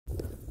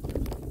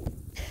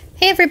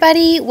Hey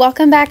everybody,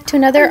 welcome back to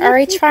another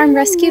RH Farm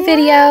Rescue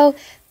video.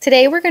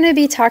 Today we're going to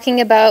be talking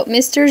about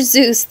Mr.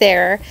 Zeus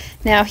there.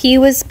 Now he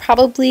was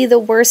probably the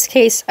worst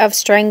case of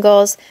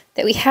strangles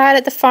that we had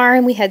at the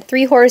farm. We had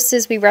 3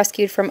 horses we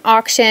rescued from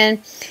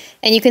auction,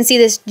 and you can see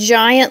this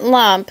giant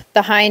lump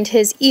behind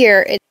his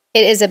ear. It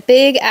is a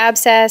big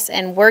abscess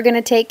and we're going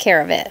to take care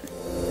of it.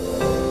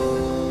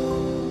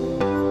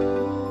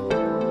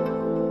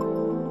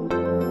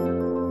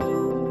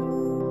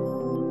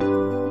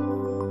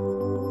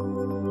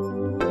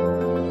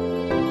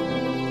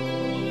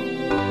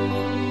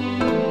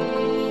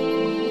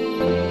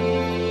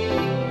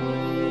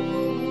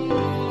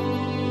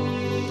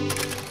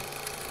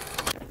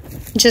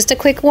 Just a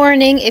quick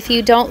warning, if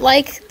you don't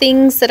like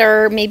things that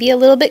are maybe a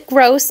little bit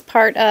gross,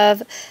 part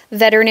of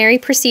veterinary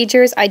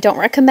procedures, I don't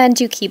recommend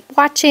you keep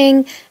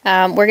watching.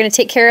 We're going to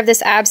take care of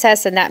this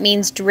abscess, and that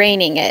means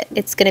draining it.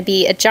 It's going to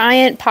be a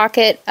giant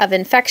pocket of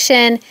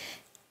infection.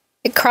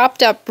 It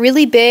cropped up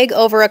really big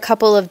over a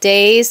couple of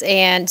days,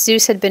 and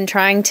Zeus had been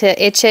trying to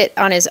itch it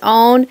on his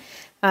own.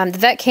 The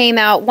vet came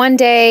out one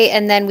day,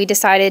 and then we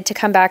decided to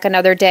come back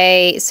another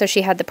day so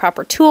she had the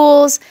proper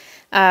tools.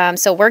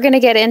 So we're going to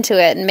get into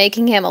it and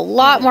making him a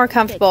lot more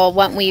comfortable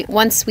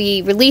once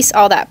we release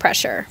all that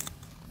pressure.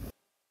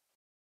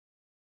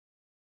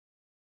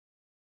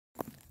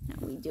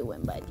 How we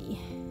doing, buddy?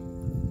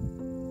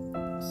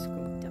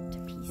 Scraped up to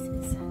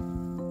pieces.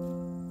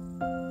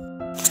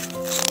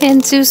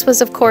 And Zeus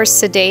was of course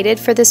sedated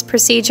for this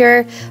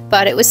procedure,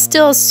 but it was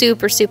still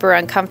super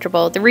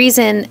uncomfortable. The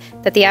reason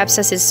that the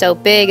abscess is so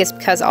big is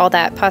because all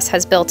that pus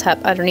has built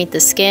up underneath the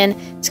skin.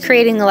 It's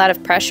creating a lot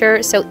of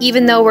pressure, so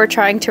even though we're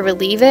trying to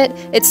relieve it,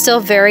 it's still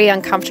very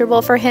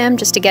uncomfortable for him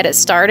just to get it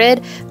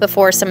started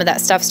before some of that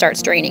stuff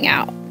starts draining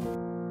out.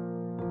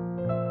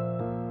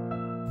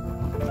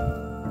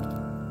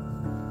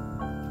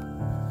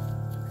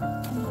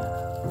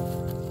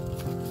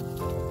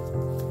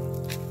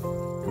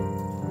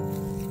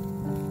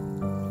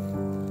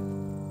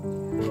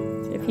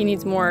 If he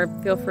needs more,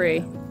 feel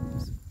free.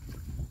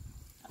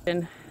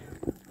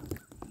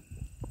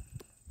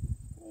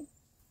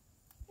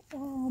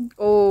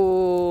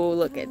 Oh,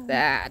 look at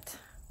that.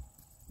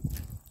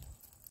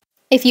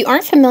 If you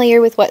aren't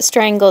familiar with what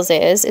Strangles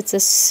is, it's a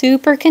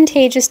super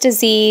contagious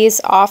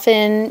disease,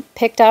 often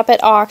picked up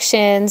at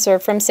auctions or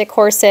from sick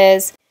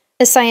horses.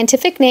 The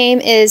scientific name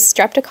is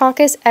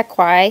Streptococcus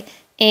equi,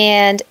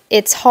 and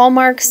its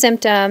hallmark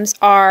symptoms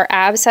are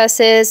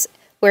abscesses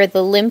where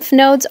the lymph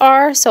nodes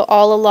are, so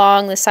all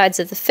along the sides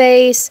of the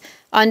face,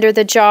 under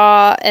the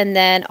jaw, and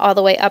then all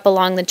the way up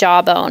along the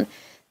jawbone.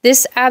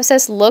 This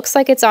abscess looks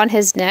like it's on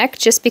his neck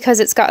just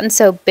because it's gotten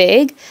so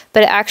big,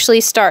 but it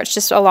actually starts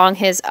just along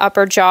his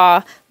upper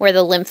jaw where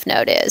the lymph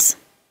node is.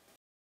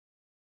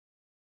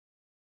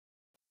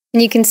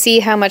 And you can see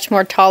how much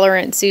more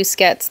tolerant Zeus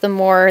gets the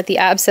more the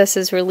abscess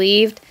is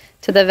relieved,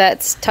 to the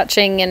vets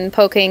touching and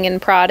poking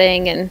and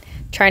prodding and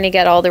trying to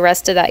get all the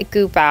rest of that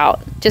goop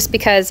out, just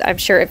because I'm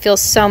sure it feels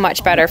so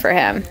much better for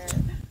him.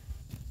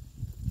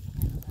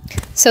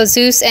 So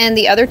Zeus and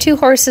the other 2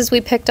 horses we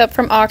picked up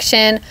from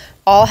auction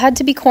all had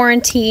to be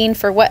quarantined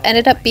for what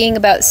ended up being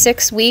about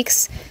 6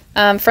 weeks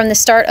from the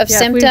start of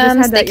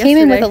symptoms. They came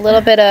in with a little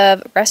bit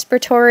of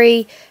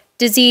respiratory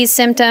disease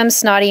symptoms,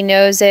 snotty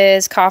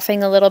noses,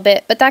 coughing a little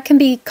bit, but that can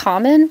be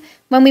common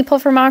when we pull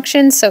from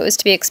auction, so it was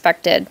to be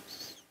expected.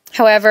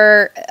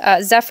 However,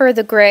 Zephyr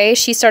the gray,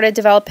 she started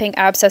developing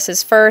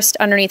abscesses first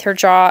underneath her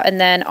jaw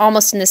and then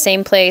almost in the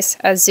same place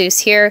as Zeus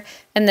here,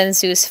 and then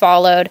Zeus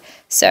followed.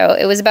 So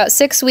it was about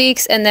 6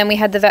 weeks, and then we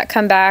had the vet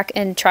come back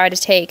and try to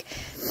take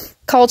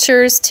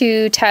cultures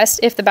to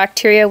test if the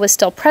bacteria was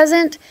still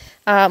present.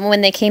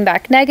 When they came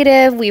back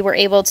negative, we were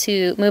able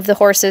to move the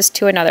horses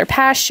to another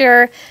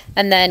pasture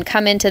and then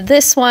come into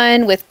this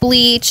one with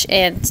bleach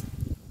and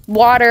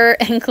water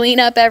and clean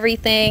up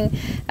everything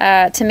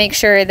to make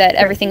sure that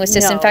everything was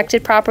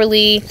disinfected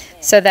properly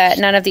so that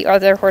none of the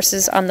other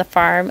horses on the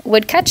farm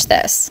would catch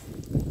this.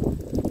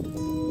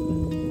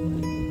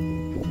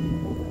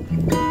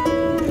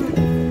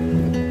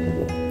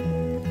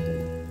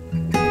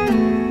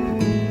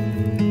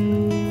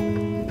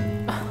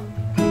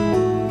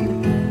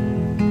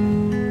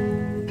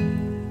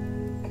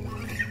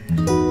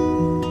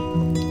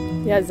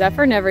 Yeah,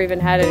 Zephyr never even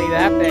had any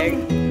that big.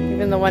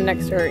 Even the one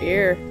next to her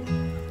ear.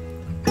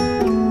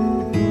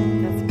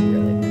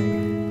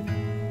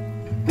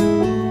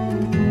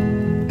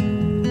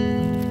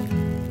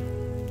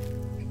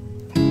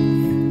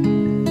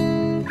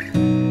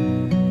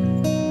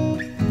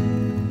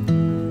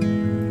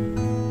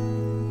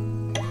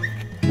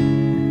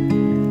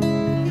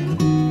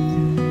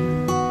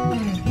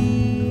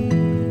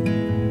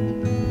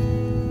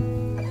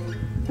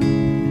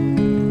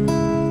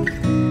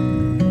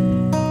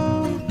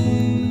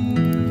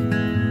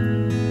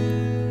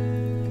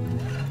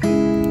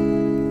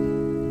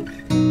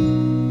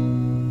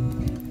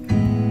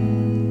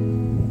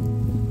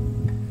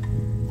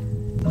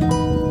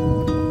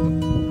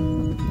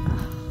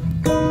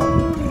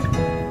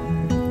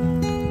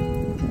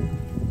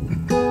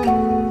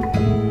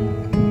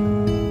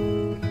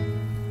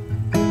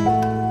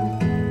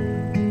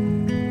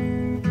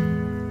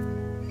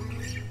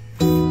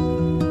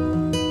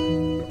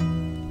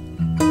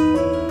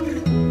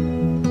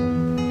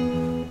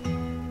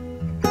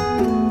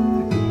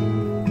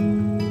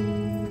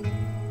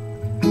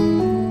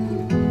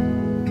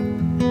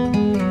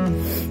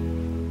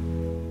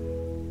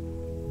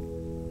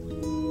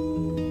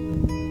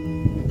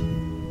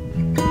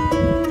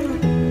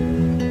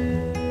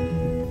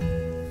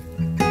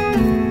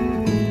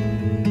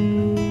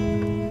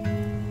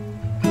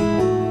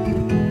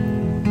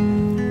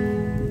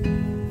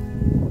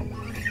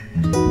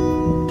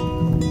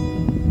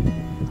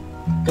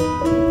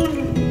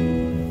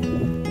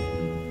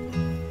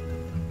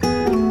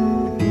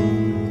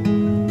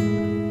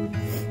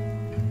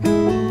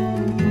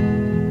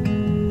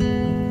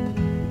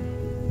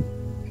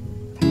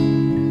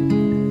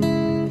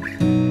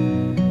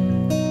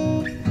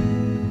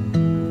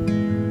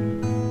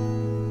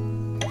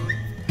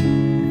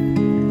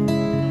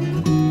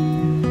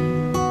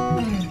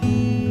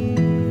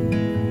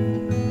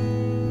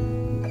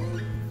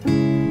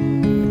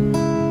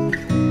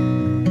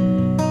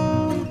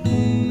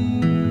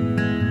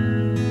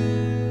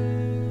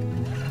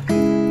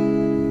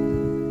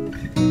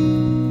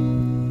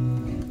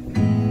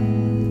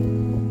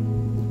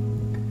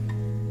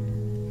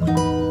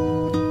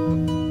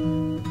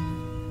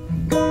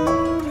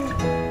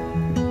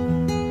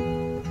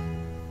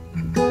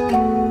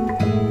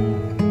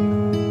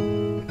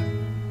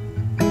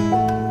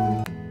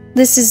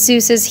 This is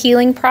Zeus's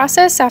healing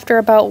process. After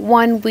about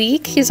 1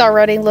 week, he's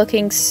already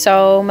looking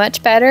so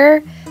much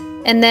better.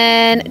 And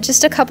then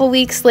just a couple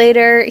weeks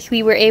later,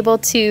 we were able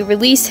to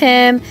release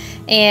him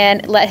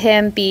and let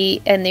him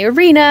be in the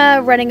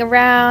arena, running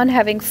around,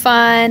 having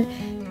fun.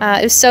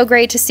 It was so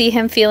great to see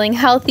him feeling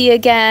healthy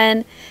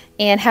again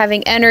and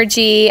having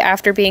energy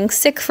after being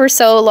sick for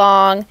so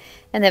long.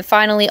 And then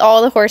finally,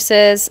 all the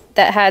horses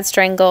that had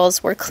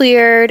Strangles were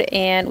cleared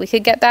and we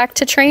could get back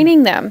to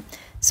training them.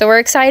 So we're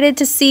excited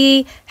to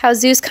see how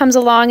Zeus comes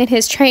along in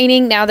his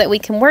training now that we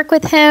can work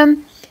with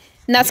him.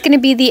 And that's going to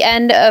be the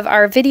end of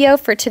our video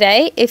for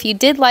today. If you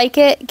did like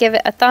it, give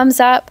it a thumbs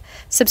up,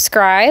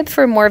 subscribe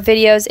for more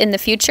videos in the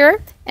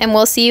future, and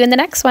we'll see you in the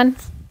next one.